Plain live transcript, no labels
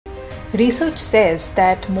Research says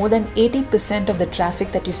that more than 80% of the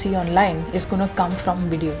traffic that you see online is going to come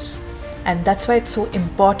from videos. And that's why it's so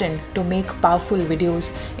important to make powerful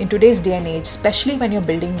videos in today's day and age, especially when you're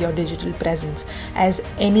building your digital presence as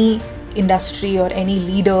any industry or any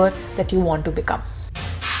leader that you want to become.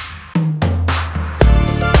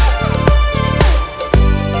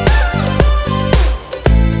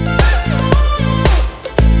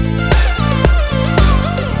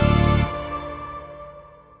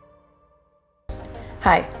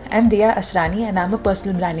 Hi, I'm Diya Asrani and I'm a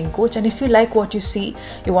personal branding coach, and if you like what you see,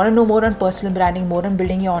 you want to know more on personal branding, more on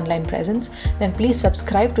building your online presence, then please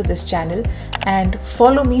subscribe to this channel and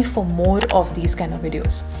follow me for more of these kind of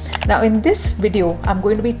videos. Now in this video, I'm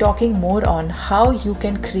going to be talking more on how you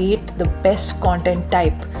can create the best content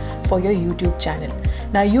type for your YouTube channel.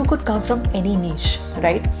 Now you could come from any niche,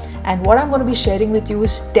 right? And what I'm going to be sharing with you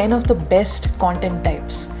is 10 of the best content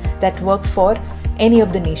types that work for any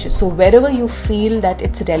of the niches. So wherever you feel that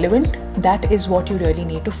it's relevant, that is what you really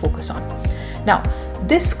need to focus on. Now,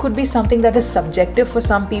 this could be something that is subjective for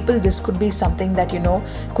some people. This could be something that,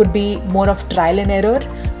 could be more of trial and error,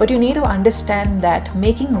 but you need to understand that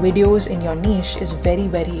making videos in your niche is very,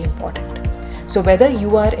 very important. So whether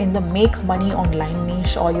you are in the make money online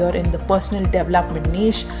niche, or you're in the personal development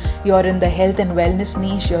niche, you're in the health and wellness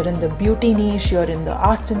niche, you're in the beauty niche, you're in the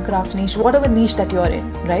arts and crafts niche, whatever niche that you're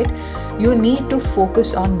in, right? You need to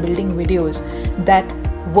focus on building videos that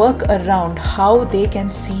work around how they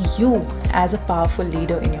can see you as a powerful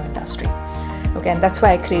leader in your industry. Okay, and that's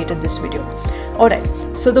why I created this video. Alright,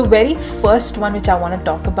 so the very first one which I want to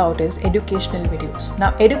talk about is educational videos.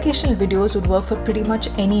 Now, educational videos would work for pretty much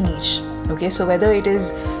any niche. Okay, so whether it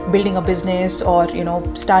is building a business or,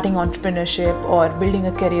 starting entrepreneurship or building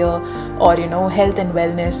a career or, health and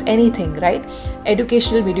wellness, anything, right?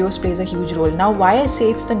 Educational videos plays a huge role. Now, why I say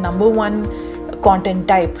it's the number one content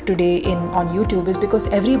type today on YouTube is because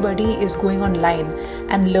everybody is going online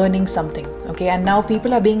and learning something. Okay, and now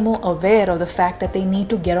people are being more aware of the fact that they need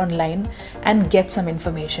to get online and get some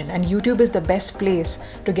information, and YouTube is the best place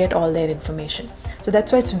to get all their information. So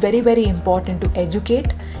that's why it's very, very important to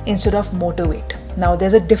educate instead of motivate. Now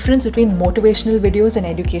there's a difference between motivational videos and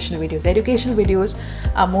educational videos. Educational videos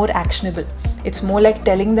are more actionable. It's more like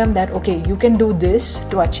telling them that, okay, you can do this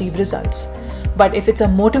to achieve results. But if it's a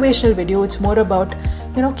motivational video, it's more about,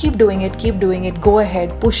 keep doing it, go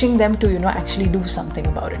ahead, pushing them to, actually do something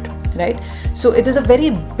about it, right? So it is a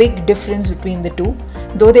very big difference between the two.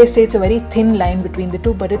 Though they say it's a very thin line between the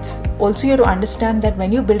two, but it's also you have to understand that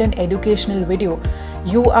when you build an educational video,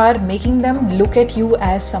 you are making them look at you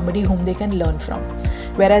as somebody whom they can learn from.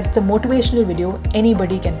 Whereas it's a motivational video,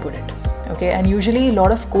 anybody can put it. Okay, and usually a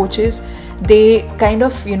lot of coaches, they kind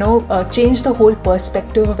of change the whole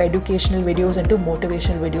perspective of educational videos into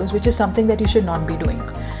motivational videos, which is something that you should not be doing.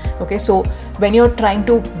 Okay, so when you're trying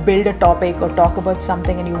to build a topic or talk about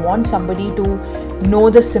something and you want somebody to know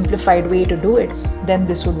the simplified way to do it, then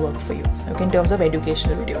this would work for you, okay, in terms of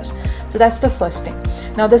educational videos. So that's the first thing.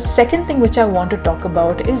 Now the second thing which I want to talk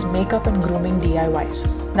about is makeup and grooming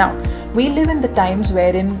DIYs. Now we live in the times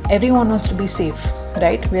wherein everyone wants to be safe,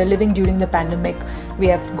 right? We are living during the pandemic. We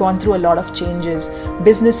have gone through a lot of changes.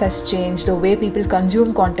 Business has changed. The way people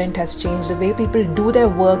consume content has changed. The way people do their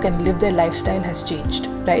work and live their lifestyle has changed,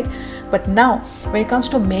 right? But now when it comes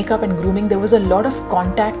to makeup and grooming, there was a lot of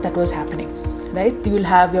contact that was happening, right? You will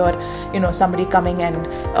have your, somebody coming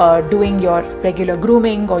and doing your regular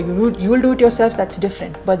grooming, or you will do it yourself. That's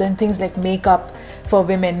different. But then things like makeup for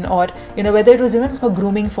women, or, whether it was even for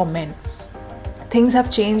grooming for men, things have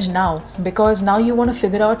changed now, because now you want to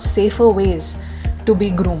figure out safer ways to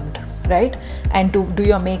be groomed, right? And to do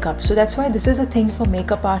your makeup. So that's why this is a thing for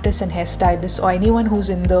makeup artists and hairstylists, or anyone who's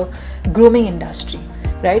in the grooming industry,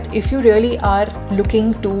 right? If you really are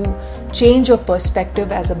looking to change your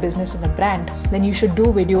perspective as a business and a brand, then you should do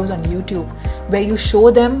videos on YouTube where you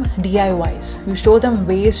show them DIYs. You show them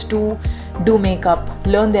ways to do makeup,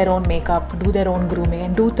 learn their own makeup, do their own grooming,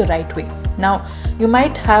 and do it the right way. Now, you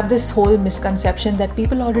might have this whole misconception that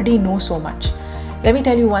people already know so much. Let me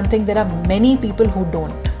tell you one thing, there are many people who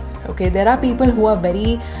don't. Okay, there are people who are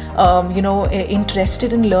very,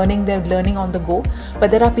 interested in learning, they're learning on the go,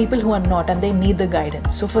 but there are people who are not and they need the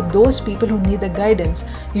guidance. So for those people who need the guidance,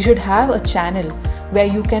 you should have a channel where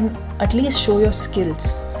you can at least show your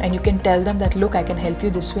skills and you can tell them that, look, I can help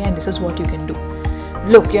you this way and this is what you can do.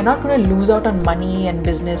 Look, you're not going to lose out on money and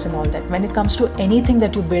business and all that. When it comes to anything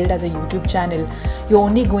that you build as a YouTube channel, you're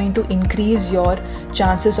only going to increase your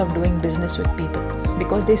chances of doing business with people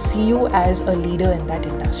because they see you as a leader in that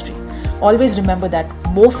industry. Always remember that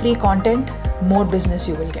more free content, more business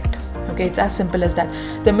you will get. Okay, it's as simple as that.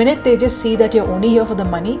 The minute they just see that you're only here for the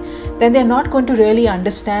money, then they're not going to really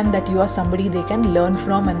understand that you are somebody they can learn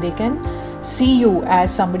from, and they can see you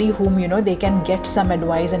as somebody whom, you know, they can get some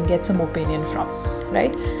advice and get some opinion from,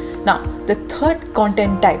 right? Now, the third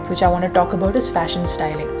content type which I want to talk about is fashion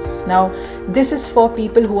styling. Now, this is for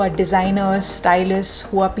people who are designers, stylists,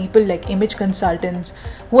 who are people like image consultants,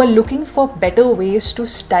 who are looking for better ways to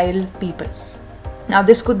style people. Now,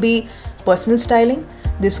 this could be personal styling,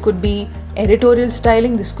 this could be editorial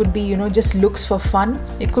styling, this could be, you know, just looks for fun.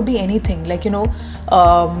 It could be anything, like, you know,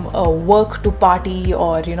 work to party,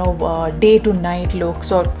 or, you know, day to night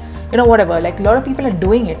looks, or, you know, whatever. Like, a lot of people are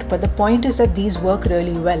doing it, but the point is that these work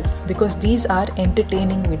really well because these are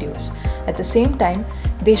entertaining videos. At the same time,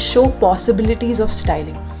 they show possibilities of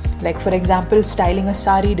styling. Like, for example, styling a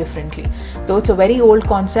sari differently. Though it's a very old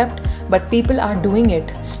concept, but people are doing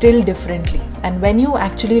it still differently. And when you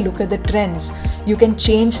actually look at the trends, you can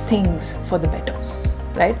change things for the better,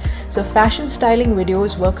 right? So fashion styling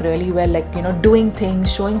videos work really well, like, you know, doing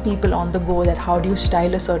things, showing people on the go that how do you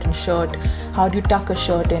style a certain shirt, how do you tuck a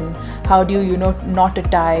shirt in, how do you, you know, knot a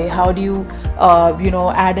tie, how do you, you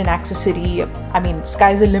know, add an accessory. I mean,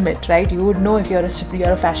 sky's the limit, right? You would know if you're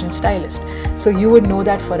a fashion stylist. So you would know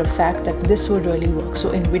that for a fact that this would really work.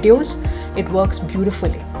 So in videos, it works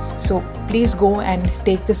beautifully. So please go and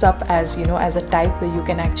take this up as, you know, as a type where you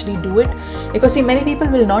can actually do it. Because see, many people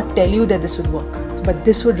will not tell you that this would work, but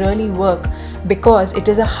this would really work because it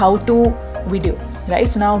is a how-to video, right?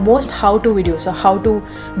 So now most how-to videos, so how to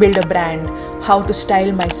build a brand, how to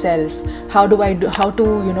style myself, how to,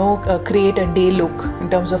 you know, create a day look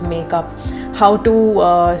in terms of makeup, how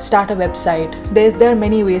to start a website. There are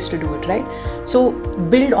many ways to do it, right? So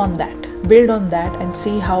build on that and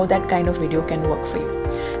see how that kind of video can work for you.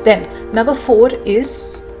 Then number 4 is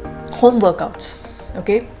home workouts.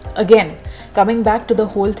 Okay, again, coming back to the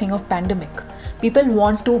whole thing of pandemic, people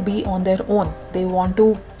want to be on their own. They want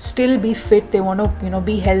to still be fit. They want to, you know,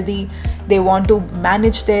 be healthy. They want to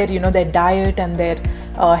manage their, you know, their diet and their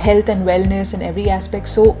health and wellness in every aspect.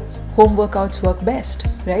 So home workouts work best,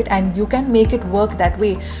 right? And you can make it work that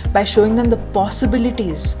way by showing them the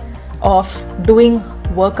possibilities of doing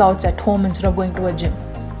workouts at home instead of going to a gym.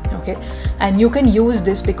 Okay, and you can use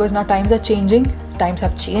this because now times have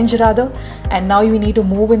changed rather, and now we need to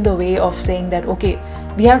move in the way of saying that, okay,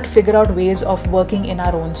 we have to figure out ways of working in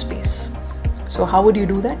our own space. So how would you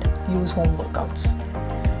do that? Use home workouts.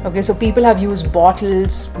 Okay, so people have used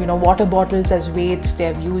bottles, you know, water bottles as weights. They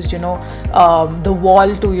have used, you know, the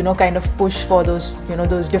wall to, you know, kind of push for those, you know,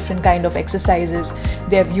 those different kind of exercises.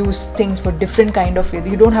 They have used things for different kind of,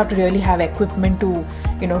 you don't have to really have equipment to,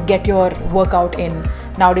 you know, get your workout in.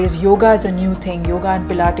 Nowadays, yoga is a new thing. Yoga and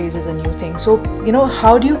Pilates is a new thing. So, you know,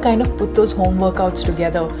 how do you kind of put those home workouts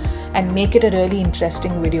together and make it a really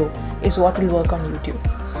interesting video is what will work on YouTube.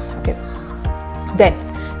 Okay.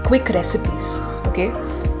 Then, quick recipes. Okay.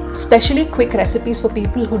 Especially quick recipes for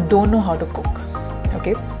people who don't know how to cook.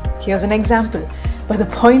 Okay, here's an example. But the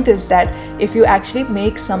point is that if you actually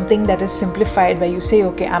make something that is simplified, where you say,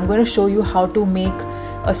 okay, I'm going to show you how to make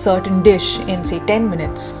a certain dish in, say, 10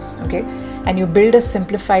 minutes, okay, and you build a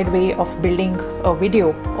simplified way of building a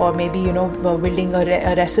video, or maybe, you know, building a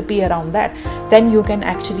recipe around that, then you can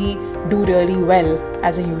actually do really well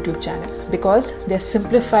as a YouTube channel, because they're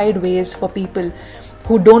simplified ways for people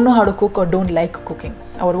who don't know how to cook or don't like cooking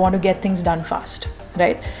or want to get things done fast,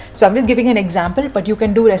 right? So I'm just giving an example, but you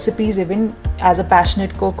can do recipes even as a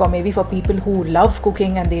passionate cook, or maybe for people who love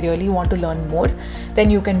cooking and they really want to learn more, then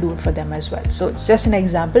you can do it for them as well. So it's just an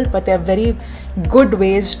example, but there are very good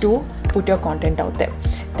ways to put your content out there.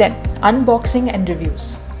 Then unboxing and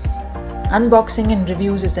reviews. Unboxing and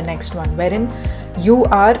reviews is the next one, wherein you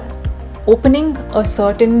are opening a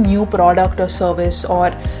certain new product or service,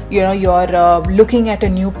 or, you know, you're looking at a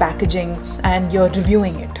new packaging and you're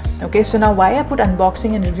reviewing it. Okay, so now why I put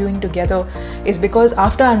unboxing and reviewing together is because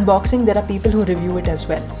after unboxing there are people who review it as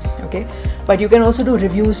well. Okay, but you can also do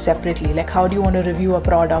reviews separately, like how do you want to review a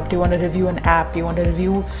product, you want to review an app, you want to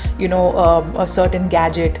review, you know, a certain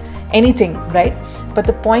gadget, anything, right? But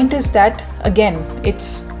the point is that, again,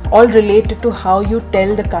 it's all related to how you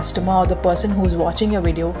tell the customer or the person who's watching your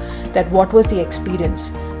video that what was the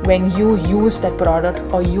experience when you used that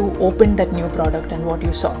product or you opened that new product and what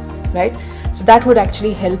you saw, right? So that would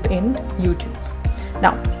actually help in YouTube.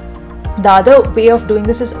 Now, the other way of doing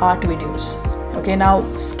this is art videos. Okay, now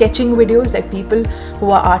sketching videos, like people who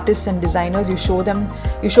are artists and designers, you show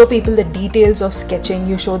people the details of sketching,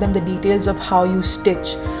 you show them the details of how you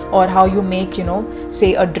stitch or how you make, you know,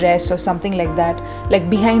 say a dress or something like that, like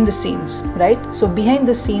behind the scenes, right? So behind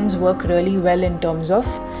the scenes work really well in terms of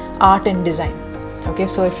art and design. Okay,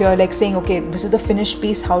 so if you're like saying, okay, this is the finished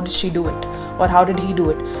piece, how did she do it, or how did he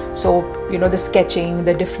do it? So the sketching,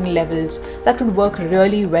 the different levels, that would work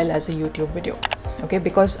really well as a YouTube video. Okay,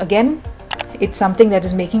 because again, it's something that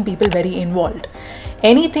is making people very involved.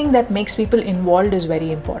 Anything that makes people involved is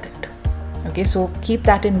very important. Okay, so keep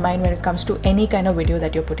that in mind when it comes to any kind of video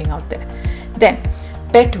that you're putting out there. Then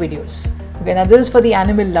pet videos. Okay, now this is for the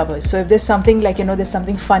animal lovers. So if there's something like there's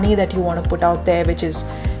something funny that you want to put out there, which is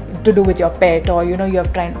to do with your pet, or you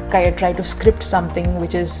have tried to script something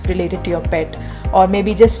which is related to your pet, or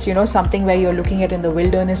maybe just something where you're looking at in the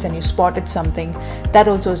wilderness and you spotted something, that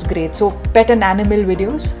also is great. So pet and animal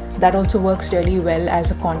videos, that also works really well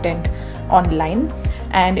as a content online,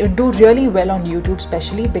 and it would do really well on YouTube,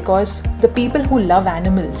 especially because the people who love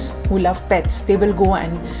animals, who love pets, they will go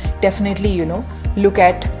and definitely look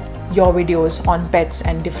at your videos on pets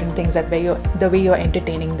and different things, that way the way you're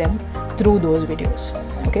entertaining them through those videos.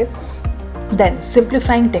 Okay, then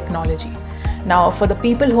simplifying technology. Now for the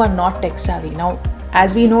people who are not tech savvy, now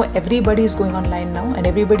as we know, everybody is going online now, and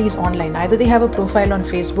everybody is online. Either they have a profile on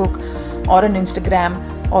Facebook or on Instagram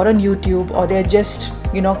or on YouTube, or they're just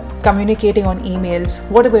communicating on emails,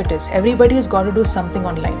 whatever it is. Everybody has got to do something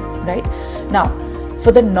online, right? Now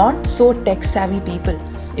for the not so tech savvy people,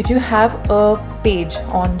 if you have a page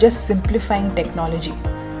on just simplifying technology,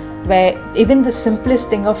 where even the simplest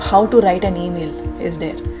thing of how to write an email is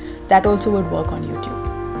there, that also would work on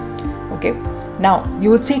YouTube. Okay, now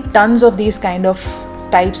you would see tons of these kind of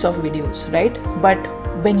types of videos, right? But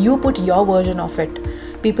when you put your version of it,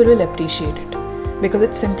 people will appreciate it because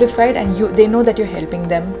it's simplified, and they know that you're helping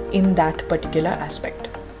them in that particular aspect.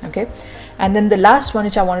 Okay, and then the last one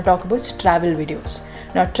which I want to talk about is travel videos.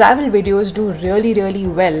 Now travel videos do really, really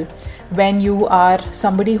well when you are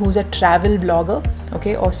somebody who's a travel blogger,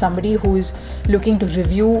 okay, or somebody who's looking to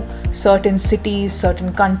review certain cities,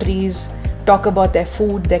 certain countries, talk about their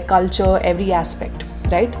food, their culture, every aspect,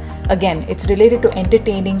 right? Again, it's related to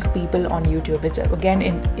entertaining people on YouTube.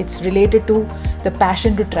 It's related to the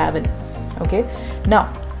passion to travel. Okay,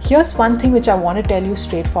 now here's one thing which I want to tell you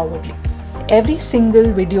straightforwardly. Every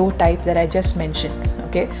single video type that I just mentioned,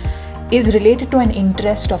 okay, is related to an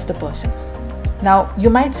interest of the person. Now you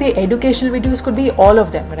might say educational videos could be all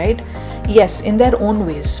of them, right? Yes, in their own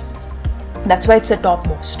ways. That's why it's a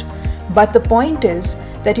topmost. But the point is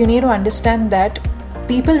that you need to understand that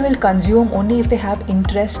people will consume only if they have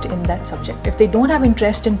interest in that subject. If they don't have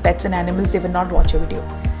interest in pets and animals, they will not watch your video.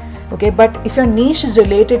 Okay, but if your niche is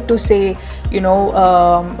related to, say,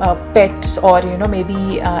 pets, or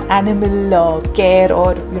maybe animal care,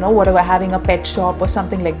 or whatever, having a pet shop or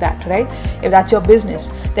something like that, right? If that's your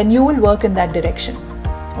business, then you will work in that direction.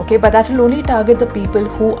 Okay, but that will only target the people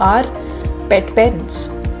who are pet parents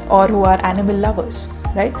or who are animal lovers,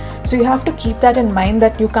 right? So you have to keep that in mind,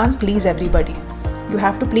 that you can't please everybody. You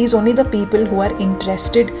have to please only the people who are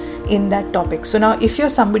interested in that topic. So now if you're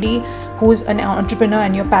somebody who's an entrepreneur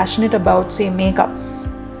and you're passionate about, say, makeup,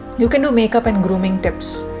 you can do makeup and grooming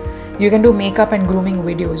tips. You can do makeup and grooming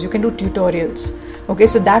videos. You can do tutorials. Okay,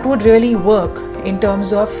 so that would really work in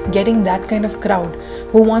terms of getting that kind of crowd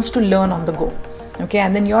who wants to learn on the go. Okay,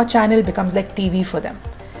 and then your channel becomes like TV for them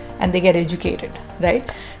and they get educated, right?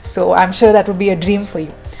 So I'm sure that would be a dream for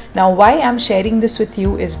you. Now, why I'm sharing this with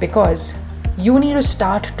you is because you need to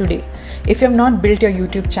start today. If you have not built your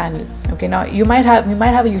YouTube channel, okay, now you might have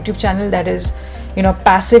a YouTube channel that is,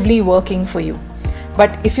 passively working for you.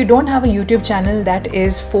 But if you don't have a YouTube channel that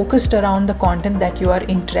is focused around the content that you are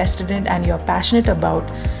interested in and you're passionate about,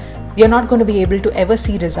 you're not going to be able to ever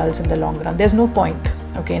see results in the long run. There's no point,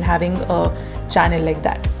 okay, in having a channel like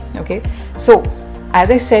that. Okay, so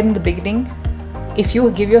as I said in the beginning, if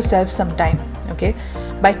you give yourself some time, okay,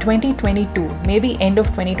 by 2022, maybe end of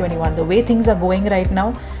 2021, the way things are going right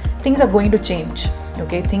now, things are going to change.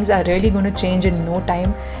 Okay, things are really going to change in no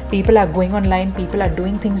time. People are going online, people are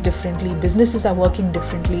doing things differently, businesses are working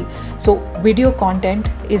differently. So video content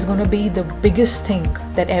is going to be the biggest thing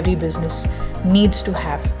that every business needs to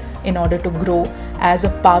have in order to grow as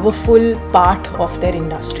a powerful part of their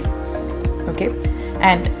industry. Okay,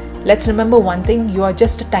 and let's remember one thing, you are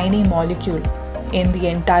just a tiny molecule in the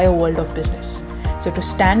entire world of business. So to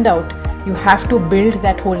stand out, you have to build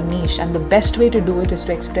that whole niche, and the best way to do it is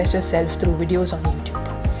to express yourself through videos on YouTube.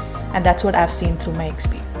 And that's what I've seen through my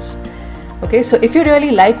experience. Okay, so if you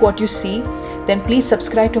really like what you see, then please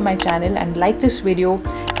subscribe to my channel and like this video,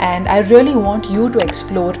 and I really want you to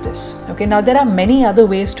explore this. Okay, now there are many other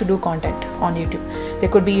ways to do content on YouTube. There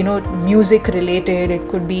could be, music related, it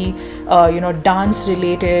could be, dance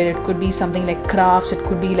related, it could be something like crafts, it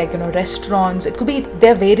could be like, restaurants, it could be,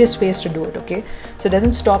 there are various ways to do it. Okay, so it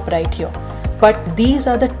doesn't stop right here. But these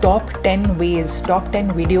are the top 10 ways, top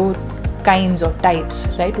 10 video kinds or types,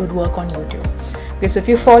 right, would work on YouTube. Okay, so if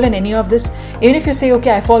you fall in any of this, even if you say,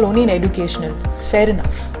 okay, I fall only in educational, fair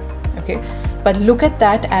enough. Okay, but look at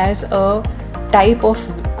that as a type of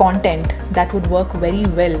content that would work very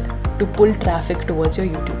well to pull traffic towards your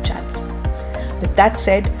YouTube channel. With that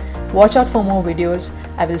said, watch out for more videos.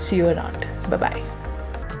 I will see you around. Bye-bye.